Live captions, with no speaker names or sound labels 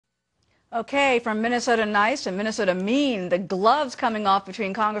Okay, from Minnesota nice to Minnesota mean, the gloves coming off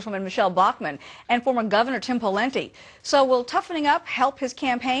between Congresswoman Michelle Bachmann and former Governor Tim Pawlenty. So will toughening up help his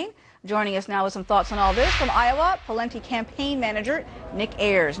campaign? Joining us now with some thoughts on all this from Iowa, Pawlenty campaign manager Nick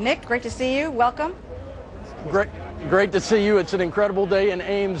Ayers. Nick, great to see you. Welcome. Great to see you. It's an incredible day in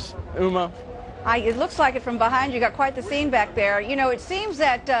Ames, Uma. It looks like it from behind. You got quite the scene back there. You know, it seems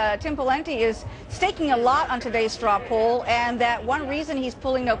that Tim Pawlenty is staking a lot on today's straw poll, and that one reason he's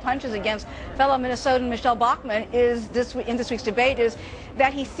pulling no punches against fellow Minnesotan Michelle Bachmann is in this week's debate is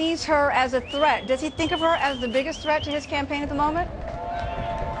that he sees her as a threat. Does he think of her as the biggest threat to his campaign at the moment?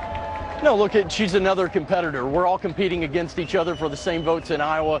 No, look, she's another competitor. We're all competing against each other for the same votes in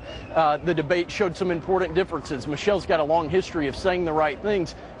Iowa. The debate showed some important differences. Michelle's got a long history of saying the right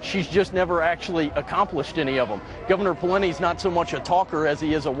things. She's just never actually accomplished any of them. Governor Pawlenty's not so much a talker as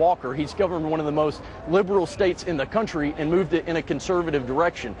he is a walker. He's governed one of the most liberal states in the country and moved it in a conservative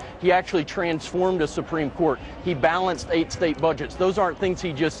direction. He actually transformed a Supreme Court. He balanced 8 state budgets. Those aren't things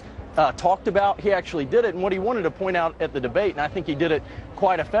he just talked about. He actually did it, and what he wanted to point out at the debate, and I think he did it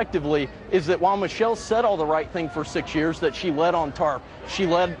quite effectively, is that while Michelle said all the right thing for 6 years, that she led on TARP, she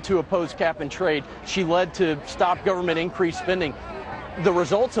led to oppose cap and trade, she led to stop government increased spending, the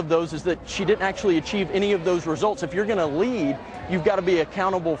results of those is that she didn't actually achieve any of those results. If you're going to lead, you've got to be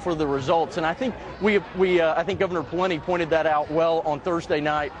accountable for the results, and I think I think Governor Pawlenty pointed that out well on Thursday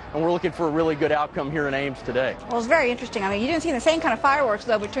night, and we're looking for a really good outcome here in Ames today. Well, it's very interesting. I mean, you didn't see the same kind of fireworks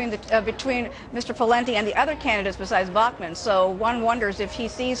though between Mr. Pawlenty and the other candidates besides Bachmann. So one wonders if he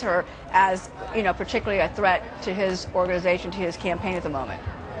sees her as, you know, particularly a threat to his organization, to his campaign at the moment.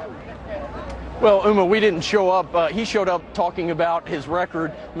 Well, Uma, we didn't show up. He showed up talking about his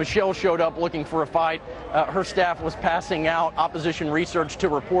record. Michelle showed up looking for a fight. Her staff was passing out opposition research to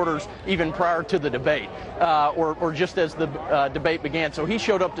reporters even prior to the debate, or just as the debate began. So he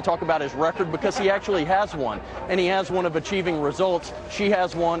showed up to talk about his record because he actually has one, and he has one of achieving results. She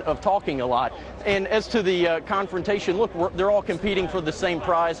has one of talking a lot. And as to the confrontation, look, they're all competing for the same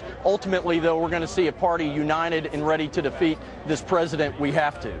prize. Ultimately, though, we're going to see a party united and ready to defeat this president. We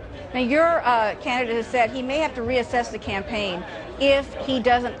have to. Now, your candidate has said he may have to reassess the campaign if he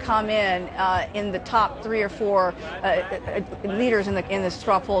doesn't come in the top 3 or 4 leaders in the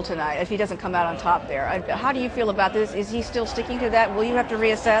straw poll tonight, if he doesn't come out on top there. How do you feel about this? Is he still sticking to that? Will you have to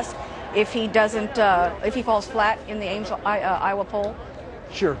reassess if he doesn't, if he falls flat in the Ames, Iowa poll?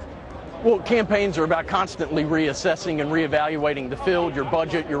 Sure. Well, campaigns are about constantly reassessing and reevaluating the field, your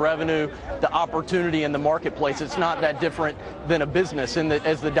budget, your revenue, the opportunity in the marketplace. It's not that different than a business, in that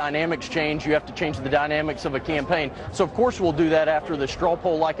as the dynamics change, you have to change the dynamics of a campaign. So, of course, we'll do that after the straw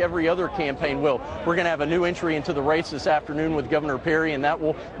poll like every other campaign will. We're going to have a new entry into the race this afternoon with Governor Perry, and that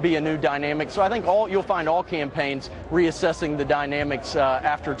will be a new dynamic. So I think you'll find all campaigns reassessing the dynamics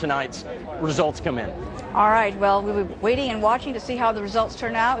after tonight's results come in. All right. Well, we'll be waiting and watching to see how the results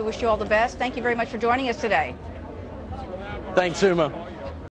turn out. We wish you all the best. Thank you very much for joining us today. Thanks, Uma.